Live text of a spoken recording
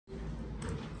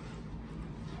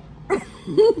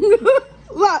Look.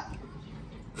 What's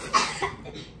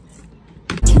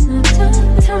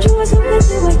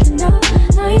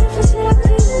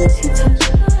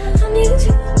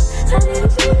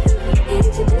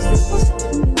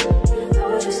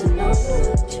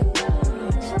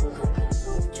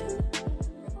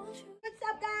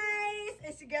up, guys?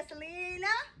 It's your girl Salena.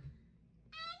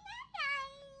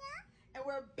 And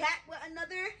we're back with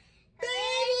another video.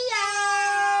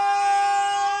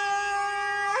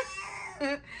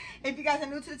 If you guys are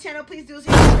new to the channel, please do your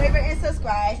favorite and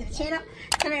subscribe to the channel.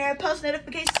 Turn on your post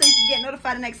notifications so you can get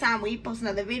notified the next time we post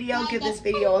another video. Give this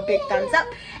video a big thumbs up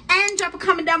and drop a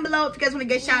comment down below if you guys want to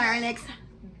get shout out our next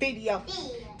video.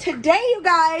 Today, you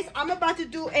guys, I'm about to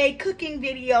do a cooking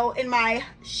video in my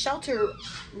shelter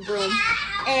room,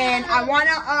 and I want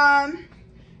to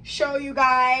show you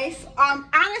guys.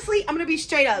 Honestly, I'm gonna be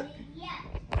straight up.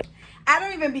 I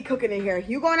don't even be cooking in here.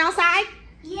 You going outside?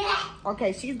 Yeah.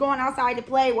 Okay, she's going outside to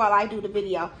play while I do the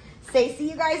video. Say,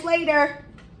 see you guys later.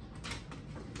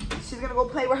 She's gonna go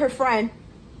play with her friend.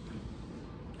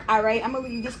 All right, I'm gonna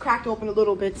leave this cracked open a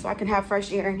little bit so I can have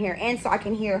fresh air in here and so I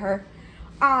can hear her.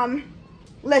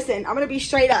 Listen, I'm gonna be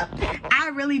straight up. I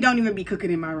really don't even be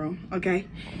cooking in my room, okay?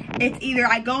 It's either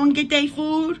I go and get their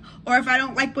food, or if I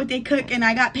don't like what they cook and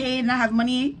I got paid and I have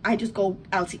money, I just go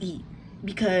out to eat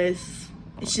because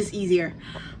it's just easier.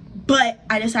 But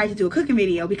I decided to do a cooking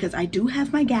video because I do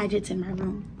have my gadgets in my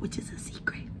room, which is a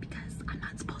secret because I'm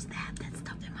not supposed to have that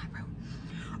stuff in my room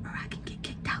or I can get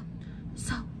kicked out.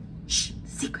 So, shh,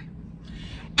 secret.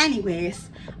 Anyways,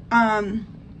 I'm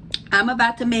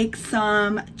about to make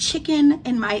some chicken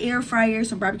in my air fryer,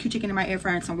 some barbecue chicken in my air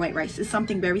fryer, and some white rice. It's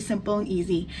something very simple and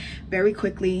easy, very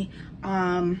quickly.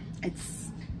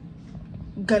 It's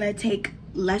gonna take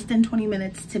less than 20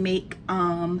 minutes to make,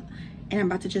 and I'm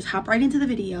about to just hop right into the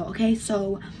video, okay?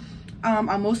 So,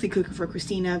 I'm mostly cooking for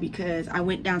Christina because I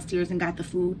went downstairs and got the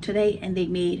food today, and they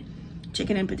made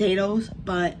chicken and potatoes,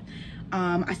 but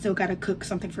I still gotta cook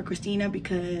something for Christina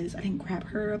because I didn't grab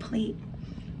her a plate,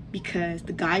 because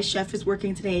the guy chef is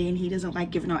working today and he doesn't like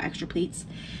giving out extra plates.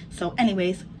 So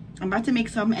anyways, I'm about to make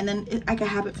some, and then I can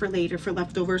have it for later for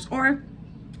leftovers, or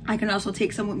I can also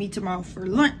take some with me tomorrow for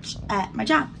lunch at my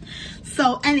job.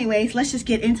 So anyways, let's just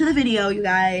get into the video, you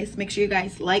guys. Make sure you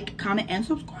guys like, comment, and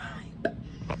subscribe.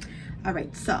 All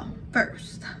right, so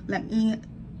first, let me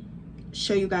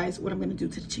show you guys what I'm gonna do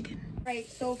to the chicken. All right,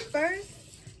 so first,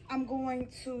 I'm going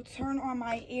to turn on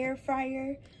my air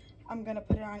fryer. I'm gonna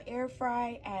put it on air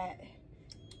fry at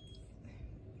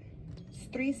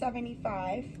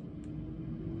 375,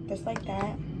 just like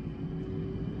that,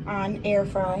 on air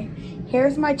fry.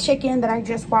 Here's my chicken that I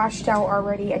just washed out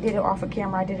already. I did it off of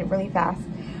camera. I did it really fast.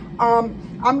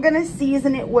 I'm gonna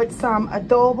season it with some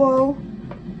adobo,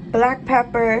 black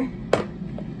pepper,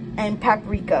 and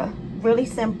paprika. Really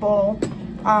simple.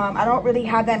 I don't really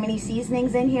have that many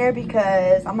seasonings in here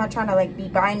because I'm not trying to like be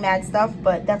buying mad stuff,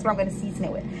 but that's what I'm gonna season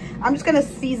it with. I'm just gonna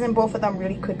season both of them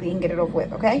really quickly and get it over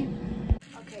with, okay?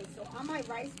 Okay, so on my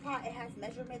rice pot, it has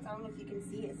measurements. I don't know if you can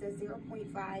see. It says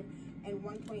 0.5 and 1.0.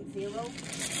 I'm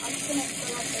just gonna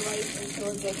fill up the rice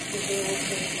until it gets to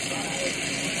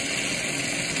 0.5.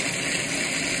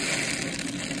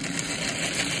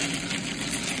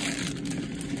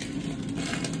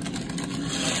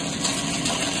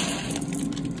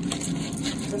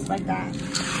 Just like that.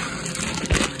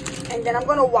 And then I'm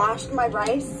gonna wash my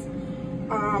rice.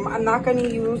 I'm not gonna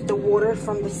use the water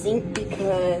from the sink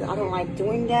because I don't like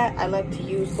doing that. I like to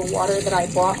use the water that I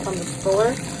bought from the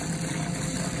store.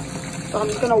 So I'm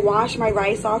just gonna wash my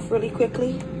rice off really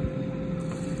quickly.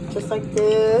 Just like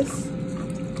this.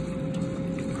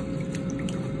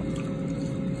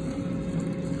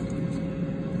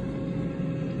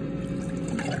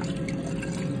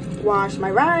 Wash my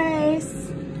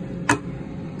rice.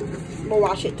 I'm gonna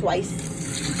wash it twice.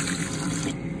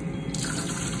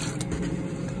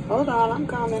 Hold on, I'm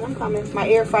coming. My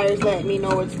air fryer's letting me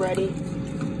know it's ready.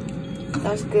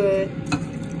 That's good.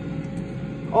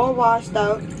 All washed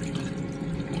out.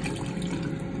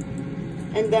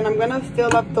 And then I'm gonna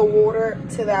fill up the water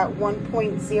to that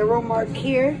 1.0 mark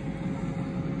here.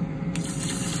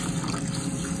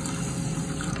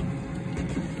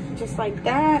 Just like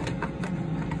that.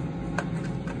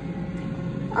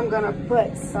 I'm gonna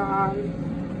put some,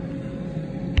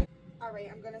 all right,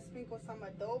 I'm gonna sprinkle some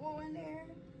adobo in there.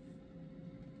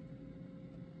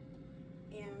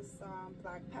 And some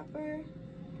black pepper.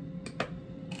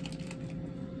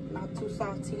 Not too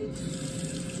salty.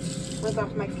 With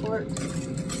off my fork.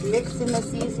 Mix in the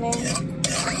seasoning.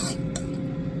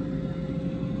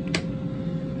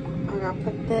 I'm gonna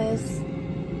put this.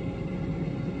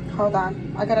 Hold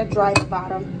on, I gotta dry the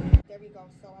bottom. There we go.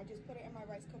 So I just put it in my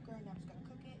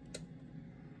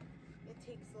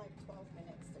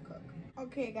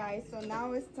Okay guys, so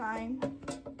now it's time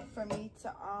for me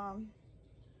to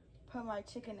put my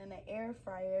chicken in the air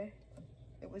fryer.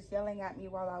 It was yelling at me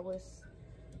while I was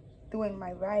doing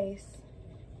my rice.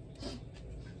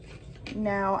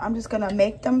 Now I'm just gonna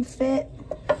make them fit.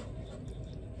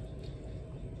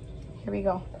 Here we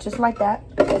go, just like that.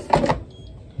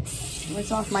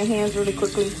 Rinse off my hands really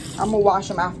quickly. I'm gonna wash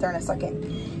them after in a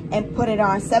second. And put it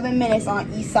on 7 minutes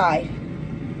on each side.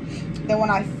 Then when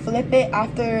I flip it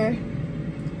after.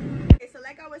 Okay, so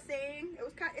like I was saying,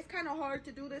 it's kind of hard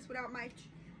to do this without my.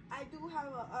 I do have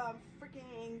a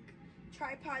freaking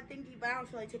tripod thingy, but I don't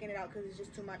feel like taking it out because it's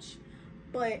just too much.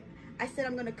 But I said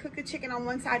I'm gonna cook the chicken on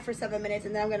one side for 7 minutes,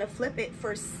 and then I'm gonna flip it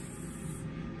for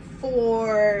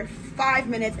 5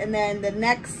 minutes, and then the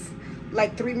next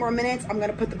like 3 more minutes I'm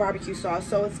gonna put the barbecue sauce.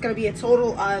 So it's gonna be a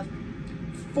total of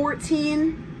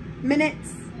 14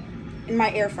 minutes in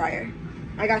my air fryer.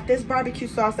 I got this barbecue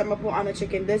sauce that I'm gonna put on the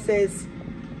chicken. This is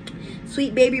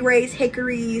Sweet Baby Ray's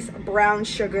Hickory's brown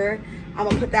sugar. I'm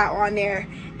gonna put that on there,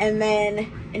 and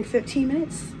then in 15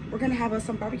 minutes we're gonna have us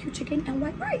some barbecue chicken and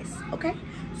white rice. Okay,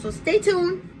 so stay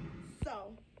tuned.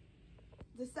 So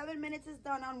the 7 minutes is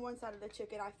done on one side of the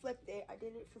chicken. I flipped it. I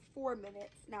did it for 4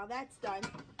 minutes. Now that's done.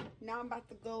 Now I'm about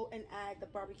to go and add the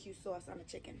barbecue sauce on the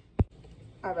chicken.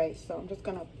 All right, so I'm just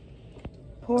gonna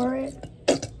pour it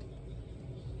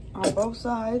on both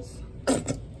sides,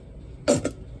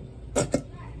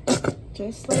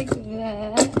 just like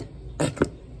that.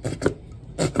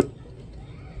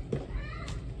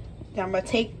 Then I'm gonna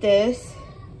take this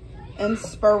and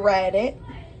spread it.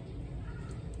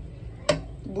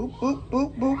 Boop, boop,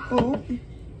 boop, boop, boop.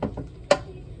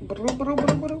 Boop, boop,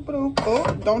 boop, boop, boop.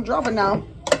 Oh, don't drop it now.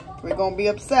 We're gonna be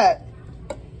upset.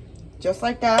 Just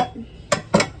like that.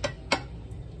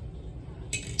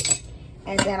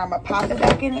 And then I'm gonna pop it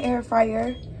back in the air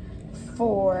fryer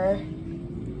for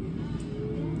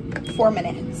 4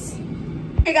 minutes.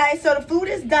 Hey guys, so the food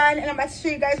is done, and I'm about to show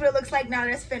you guys what it looks like now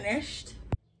that it's finished.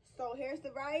 So here's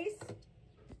the rice,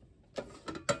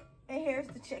 and here's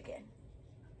the chicken.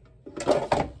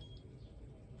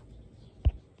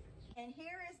 And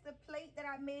here is the plate that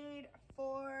I made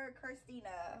for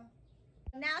Christina.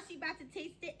 Now she's about to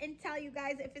taste it and tell you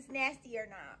guys if it's nasty or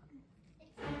not.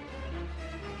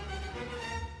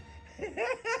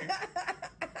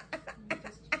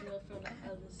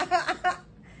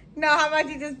 No, how about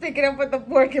you just pick it up with the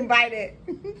fork and bite it?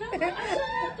 I don't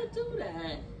have to do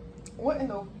that. What in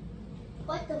the?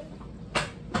 What the?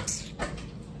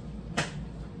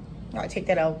 Alright, take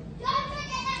that out.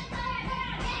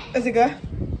 Is it good?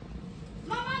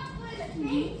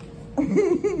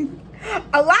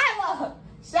 Alila!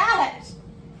 Shush!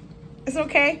 It's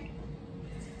okay.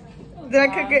 Did I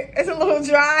cook it? It's a little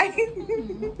dry.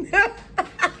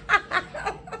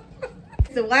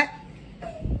 The what?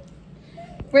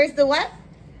 Where's the what?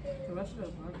 The rest of the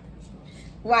barbecue sauce.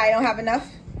 Why? I don't have enough?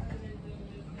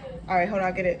 Alright, hold on,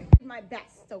 I'll get it. My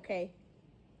best, okay?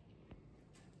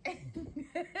 Alright,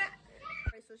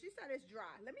 so she said it's dry.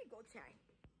 Let me go try.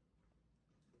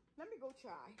 Let me go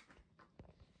try.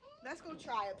 Let's go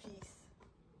try a piece.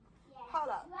 Hold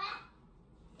up.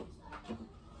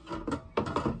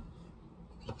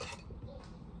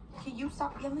 Can you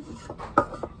stop yelling?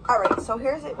 Alright, so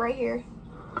here's it right here.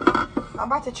 I'm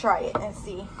about to try it and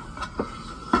see.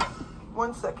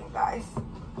 1 second, guys.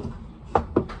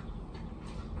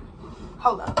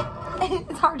 Hold up.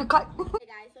 It's hard to cut. Okay,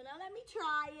 guys, so now let me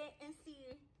try it and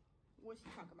see what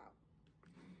she's talking about.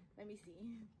 Let me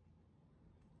see.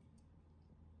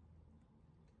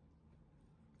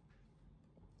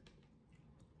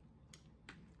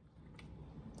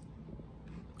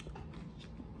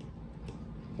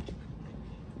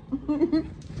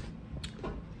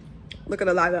 Look at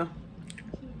Alila.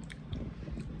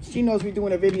 She knows we're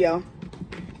doing a video.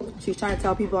 She's trying to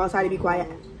tell people outside to be quiet.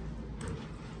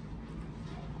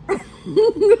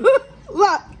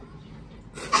 Look.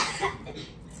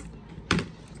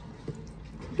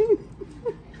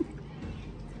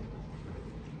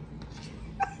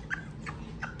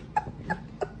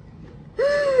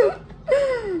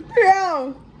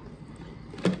 Yo.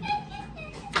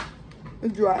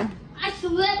 It's dry. I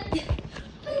slipped.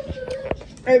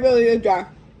 It really is dry.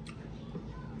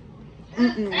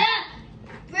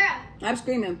 I'm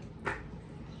screaming.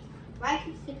 Why are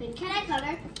you slipping? Can I cut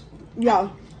her?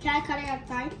 Yo. Can I cut her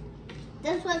outside?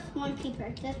 This was one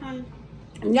keeper. This one.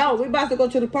 No, we're about to go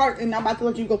to the park, and I'm about to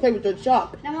let you go play with your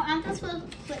chalk. No, I'm just supposed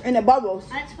to flip. And the bubbles.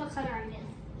 I'm just supposed to cut her on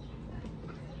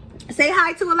this. Say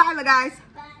hi to Alila, guys.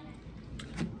 Bye.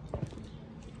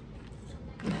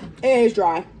 It is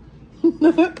dry.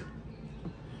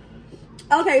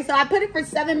 Okay, so I put it for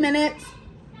 7 minutes.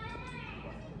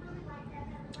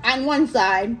 on one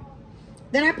side.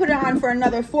 Then I put it on for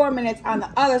another 4 minutes on the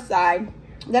other side.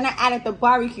 Then I added the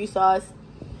barbecue sauce.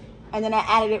 And then I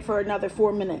added it for another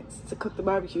 4 minutes to cook the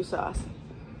barbecue sauce.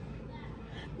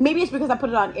 Maybe it's because I put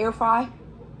it on air fry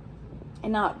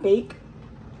and not bake.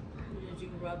 Did you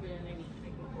rub it in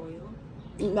anything with oil?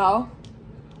 No.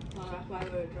 Well, that's why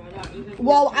it dried out.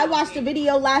 Well, I watched a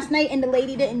video last night and the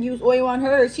lady didn't use oil on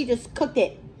hers. She just cooked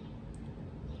it.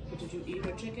 But did you eat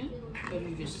her chicken? Or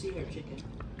did you just see her chicken?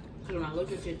 Because when I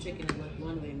looked at your chicken, it looked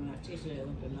one way. When I tasted it, it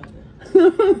looked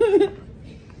another.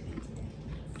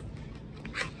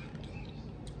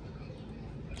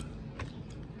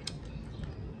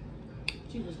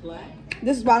 She was black.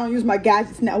 This is why I don't use my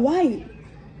gadgets now. Why?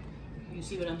 You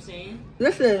see what I'm saying?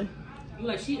 Listen. You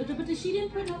like she, but she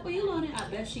didn't put no oil on it. I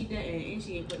bet she did, and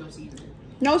she ain't put no seasoning.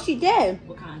 No, she did.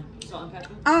 What kind? Salt and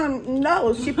pepper?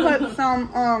 No, she put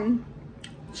some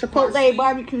chipotle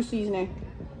barbecue seasoning.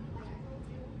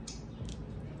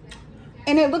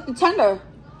 And it looked tender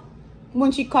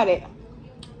when she cut it.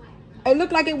 It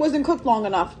looked like it wasn't cooked long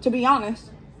enough, to be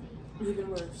honest. Even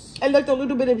worse. It looked a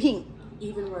little bit of heat.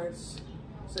 Even worse.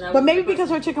 So that But maybe because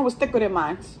her chicken was thicker than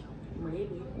mine.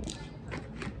 Maybe.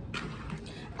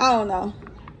 I don't know.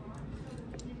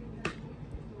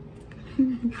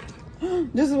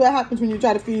 This is what happens when you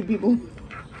try to feed people.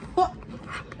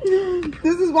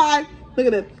 This is why, look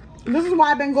at it. This is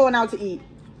why I've been going out to eat.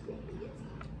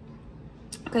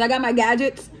 Because I got my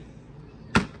gadgets.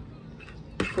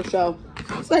 For sure.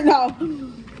 So no.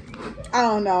 I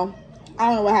don't know. I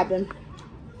don't know what happened.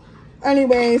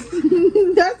 Anyways,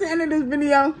 that's the end of this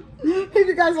video. If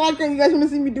you guys like it, you guys want to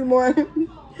see me do more,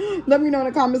 let me know in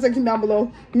the comment section down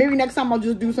below. Maybe next time I'll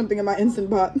just do something in my Instant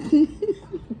Pot.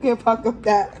 Can't fuck up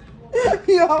that.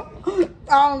 Yo,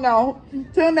 I don't know.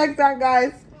 Till next time,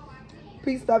 guys.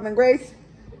 Peace, love, and grace.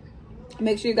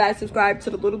 Make sure you guys subscribe to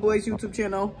the little boy's YouTube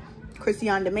channel,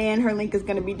 Christina on Demand. Her link is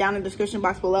going to be down in the description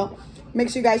box below. Make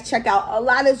sure you guys check out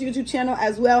Alana's YouTube channel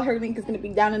as well. Her link is going to be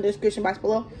down in the description box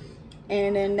below.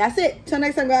 And then that's it. Till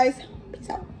next time, guys. Peace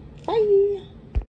out. Bye.